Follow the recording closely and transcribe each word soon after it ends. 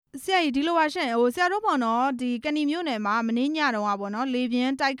ဆရာကြီးဒီလိုပါရှင်ဆရာတို့ပေါ့နော်ဒီကဏီမြို့နယ်မှာမနေ့ညတုန်းကပေါ့နော်လေပြ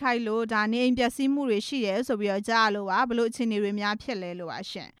င်းတိုက်ခိုက်လို့ဒါနေအိမ်ပျက်စီးမှုတွေရှိတယ်ဆိုပြီးတော့ကြားရလို့ပါဘလို့အခြေအနေ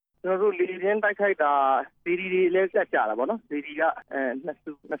တွေများဖြစ်လဲလို့ပါရှင်ကျွန်တော်တို့လေပြင်းတိုက်ခိုက်တာဒီတွေလည်းဆက်ကြတာပေါ့နော်ဒီကနှစ်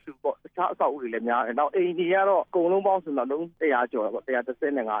စုပေါ့တခြားအဆောက်အဦတွေလည်းများတယ်နောက်အိမ်တွေကတော့အကုန်လုံးပေါင်းဆိုတော့လုံး100ကျော်တာပေါ့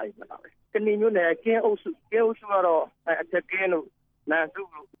135အိမ်မှလာပဲကဏီမြို့နယ်ကင်းအုပ်စုကတော့အထက်ကင်းလို့နန်းစု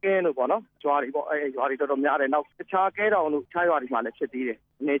လို့ကင်းလို့ပေါ့နော်ရွာတွေပေါ့ရွာတွေတော်တော်များတယ်နောက်တခြားကဲတောင်လို့ခြားရွာတွေမှာလည်းဖြစ်သေး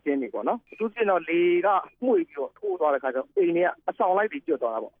တယ်နေချင်းတွေပေါ့နော်သူပြင်တော့လေကမှုပြီးတော့ထိုးသွားတဲ့ခါကျတော့အိမ်တွေကအဆောင်လိုက်ပြီးကျွတ်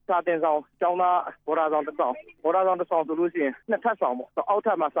သွားတာပေါ့စာတင်ဆောင်ကျောင်းသားဘော်ဒါဆောင်တစ်ဆောင်ဆိုလို့ရှိရင်နှစ်ထပ်ဆောင်ပေါ့အောက်ထ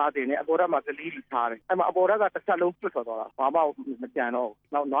ပ်မှာစာတင်နေအပေါ်ထပ်မှာကလေးကြီးထားတယ်အဲ့မှာအပေါ်ထပ်ကတစ်ချက်လုံးကျွတ်သွားတာဘာမှမကြံတော့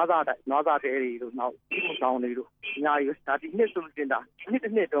ဘူးနောက်နွားသားတဲတွေတို့နောက်ဒီဆောင်တွေတို့အများကြီးဒါဒီနှစ်ဆိုလို့ရှိ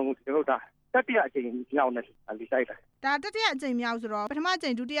ရင်ဒါနှစ်တုန်းကကျွန်တော်တို့ဒါတတိယအကြိမ်မြောက်နေဒီတိုက်တာဒါတတိယအကြိမ်မြောက်ဆိုတော့ပထမအ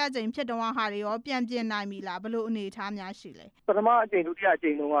ကြိမ်ဒုတိယအကြိမ်ဖြစ်တော့ဟာတွေရောပြန်ပြင်နိုင်ပြီလားဘလို့အနေအထားများရှိလဲပထမအကြိမ်ဒုတိယအကြိ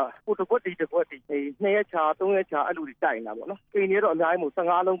မ်တုန်းကကိုတစ်ခွက်ဒီ2ရက်ချာ3ရက်ချာအဲ့လိုတွေတိုက်နေတာပေါ့နော်အိမ်တွေတော့အများကြီးမို့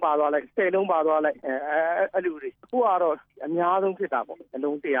15လုံးပါသွားလိုက်10လုံးပါသွားလိုက်အဲ့လိုတွေအခုကတော့အများဆုံးဖြစ်တာပေါ့အ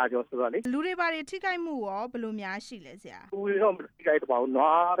လုံး100ကျော်ဆိုတော့လေလူတွေဘာတွေထိခိုက်မှုရောဘလို့များရှိလဲဆရာလူတွေတော့ထိခိုက်တော့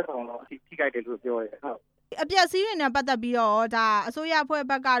နွားတစ်ကောင်တော့ထိခိုက်တယ်လို့ပြောတယ်ဟုတ်အပျက်စီးတွေနဲ့ပတ်သက်ပြီးတော့ဒါအစိုးရအဖွဲ့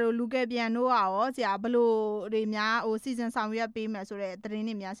ဘက်ကတော့လူကယ်ပြန်တို့ရောဆရာဘလို့တွေများစီစဉ်ဆောင်ရွက်ပေးမယ်ဆိုတဲ့သတင်း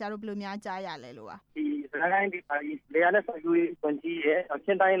တွေများဆရာတို့ဘလို့များကြားရလဲလို့ပါဒီစကိုင်းဒီပါရီလေယာဉ်နဲ့ဆက်ယူဝင်ကြီး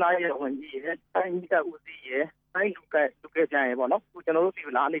ရဲ့ချင်းတိုင်းသားရဲ့ဝင်ကြီးရဲ့တိုင်းကြီးကဦးစီးရဲ့တိုင်းလူကပြန်ရဲ့ပေါ့နော်ခုကျွန်တော်တို့ဒီ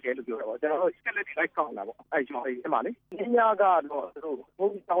လာနေတယ်လို့ပြောတာပေါ့ကျွန်တော်တို့ skeleton လိုက်ကောက်တာပေါ့အဲ့ကျော်ကြီးအဲ့မှာလေညကတော့သူတို့ဘု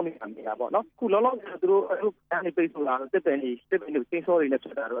န်းကြီးတောင်းနေတာပေါ့နော်ခုလောလောဆယ်သူတို့အဲ့ဒီပိတ်ဆိုတာတစ်ပင်တွေတင်းစောတွေနဲ့ဖြ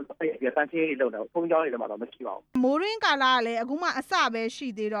စ်တာတော့အဲ့ဒီတန်းချင်းတွေလောက်တာဘုန်းကြီးတွေမှာတော့မရှိပါဘူးမိုးရင်းကာလကလည်းအခုမှအစပဲရှိ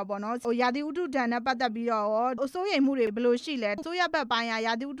သေးတော့ပေါ့နော်ရာသီဥတုဒဏ်နဲ့ပတ်သက်ပြီးတော့အစိုးရိမ်မှုတွေဘယ်လိုရှိလဲအစိုးရဘက်ပို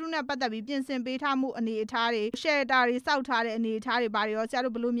င်းရာသီဥတုနဲ့ပတ်သက်ပြီးပြင်ဆင်ပေးထားမှုအနေအထားတွေ shelter တွေစောက်ထားတဲ့အနေအထားတွေဘာတွေရော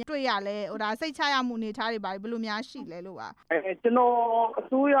ဆရာတို့ဘယ်လိုတွေ့ရလဲဒါစိတ်ချရမှုအနေအထားတွေဘာတွေဘယ်လိုများရှိလဲလို့ပါကျွန်တော်အ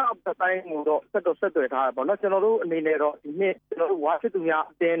စိုးရဘက်ပိုင်းကိုတော့ဆက်သွယ်ထားတယ်ပေါ့နော်ကျွန်တော်တို့အနေနဲ့တော့ဒီနှစ်ကျွန်တော်တို့ဝါ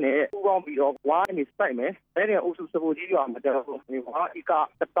စစ်သူများအတင်းနဲ့ပူးပေါင်းပြီးတော့ဝါအနေစိုက်မယ်အဲ့ဒီအုပ်စုစပိုကြီးရွာမှာကျွန်တော်တို့ဝါဤက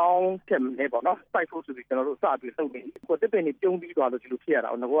1000ထက်နေပေါ့နော်စိုက်ဖို့ဆိုပြီးကျွန်တော်တို့စပြီးလုပ်နေကိုတစ်ပင်တွေပြုံးပြီးသွားလို့ဒီလိုဖြစ်ရတာ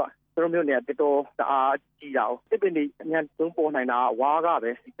ငါကကျွန်တော်မျိုးနေတတော်တအားကြီးတာတစ်ပင်တွေအများဆုံးပေါ်နိုင်တာဝါက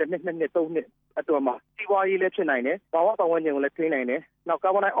ပဲတစ်နှစ်2နှစ်3နှစ်အတွက်မှာစီးပွားရေးလည်းဖြစ်နိုင်တယ်ဘာဝပတ်ဝန်းကျင်ကိုလည်းထိန်းနိုင်တယ်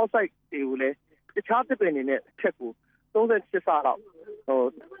နောက်ကာဗွန်ဒိုင်အောက်ဆိုက်တွေကိုလည်းတခြားတစ်ပင်တွေနဲ့ထက်ကို38ဆလောက်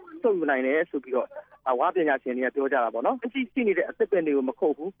စုပ်ယူနိုင်တယ်ဆိုပြီးတော့ဝါပညာရှင်တွေကပြောကြတာပေါ့နော်အရှိနေတဲ့အသစ်ပင်တွေကို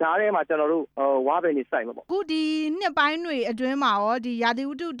မခုတ်ဘူးဒါထဲမှာကျွန်တော်တို့ဝါပင်တွေစိုက်မှာပေါ့အခုဒီနှစ်ပိုင်းတွေအတွင်းမှာရောဒီရာသီ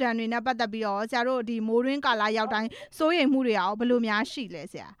ဥတုဒဏ်တွေနဲ့ပတ်သက်ပြီးတော့ဆရာတို့ဒီမိုးရင်းကာလရောက်တိုင်းစိုးရိမ်မှုတွေရောဘယ်လိုများ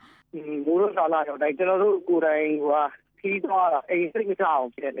ရှိလဲဆရာမိုးရင်းကာလရောက်တိုင်းကျွန်တော်တို့ကိုယ်တိုင်ခီးသွားတာအိမ်စိတ်မချအောင်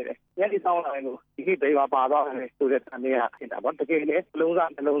ဖြစ်နေတယ်။ညနေဆောင်လာရင်လို့ဒီကိဘေးပါသွားတယ်ဆိုတဲ့တန်လေးကဖြစ်တာပေါ့။တကယ်လေနှလုံး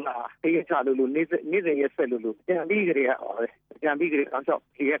သားခီးချလို့နေ့စဉ်ရက်ဆက်လို့ပြန်ပြီးကြရအောင်ပြန်ပြီးကြရအောင်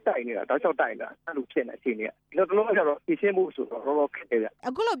ဒီကတိုက်နေတာတောက်လျှောက်တိုက်နေတာအဲ့လိုဖြစ်နေအချိန်ကြီးဒီလိုတော့ကျတော့ဖြည့်ရှင်းမှုဆိုတော့တော့ခက်တယ်ဗျ။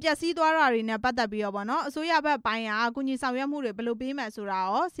အခုလိုပျက်စီးသွားတာတွေနဲ့ပတ်သက်ပြီးတော့ဗောနော်အစိုးရဘက်ပိုင်းကကုညီဆောင်ရွက်မှုတွေဘယ်လိုပေးမယ်ဆိုတာ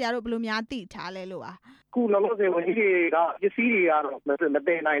ရောဆရာတို့ဘယ်လိုများသိထားလဲလို့ပါခုလောလောဆယ်ဝန်ကြီးတွေကပစ္စည်းတွေကတော့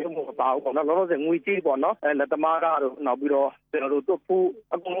မတင်နိုင်လို့မပါဘူးပေါ့နော်လောလောဆယ်ငွေကြေးပေါ့နော်လက်သမားကတော့နောက်ပြီးတော့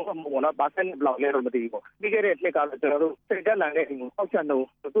ကျွန်တော်တို့တွတ်ဖို့အကုန်လုံးပေါ့နော်%ဘလောက်လဲတော့မသိဘူးပေါ့ပြီးခဲ့တဲ့နှစ်ကတော့ကျွန်တော်တို့စိတ်တက်လာတဲ့အိမ်ကိုအောက်ချက်လုံး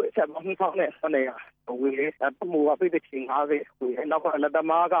သူ့အချက်ပေါင်း2000နဲ့ဆနေရဝေးတယ်အမှုကပြည့်တဲ့ချိန်50ဝေးနောက်ကလက်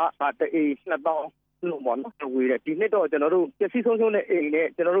သမားကတအိမ်2000လို့ပေါ့နော်ဝေးတယ်ဒီနှစ်တော့ကျွန်တော်တို့ပစ္စည်းဆုံးတဲ့အိမ်နဲ့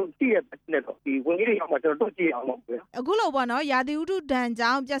ကျွန်တော်တို့ကြည့်ရတဲ့တော့ဒီဝန်ကြီးတွေရောက်မှကျွန်တော်တို့ကြည့်အောင်ပေါ့အခုလိုပေါ့နော်ရာသီဥတုဒဏ်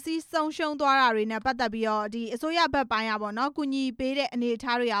ကြောင့်ပစ္စည်းဆုံးရှုံးသွားတာတွေနဲ့ပတ်သက်ပြီးတော့ဒီအစိုးရဘက်ပိုင်းပေါ့နော်ကုညီပေးတဲ့အနေအ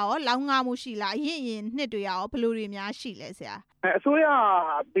ထားတွေရောလောက်ငှမှုရှိလားအရင်နှစ်တွေရောဘယ်လိုတွေများရှိလဲဆရာအစိုးရ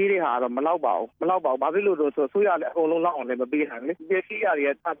ပေးတဲ့ဟာတော့မလောက်ပါဘူးဘာဖြစ်လို့လဲဆိုအစိုးရလည်းအကုန်လုံးလောက်အောင်လည်းမပေးနိုင်ဘူးပစ္စည်းရတ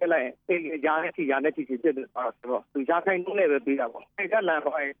ယ်ထားပြလိုက်ရင်ရာနဲ့ချီဖြစ်တယ်ဆိုတော့သူရာခိုင်နှုန်းနဲ့ပဲပေးတာပေါ့အဲ့က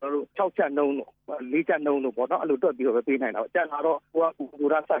လန်တော့ကျွန်တော်တို့6ချက်နှုန်းလို့4ချက်နှုန်းလို့ပေါ့နော်အဲ့လိုတွက်ပြီးတော့ပဲပေးနိုင်တာပေါ့ကျန်တာတော့ဟိုကဘူ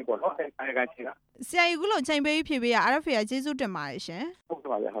ရာဆိုင်ပေါ့နော်အဲ့ကချင်းကဆရာကြီးခုလိုချိန်ပေးဖြေပေးရ RFA ကကျေးဇူးတင်ပါတယ်ရှင်ဟုတ်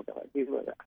ပါဗျာကျေးဇူးပါဗျာ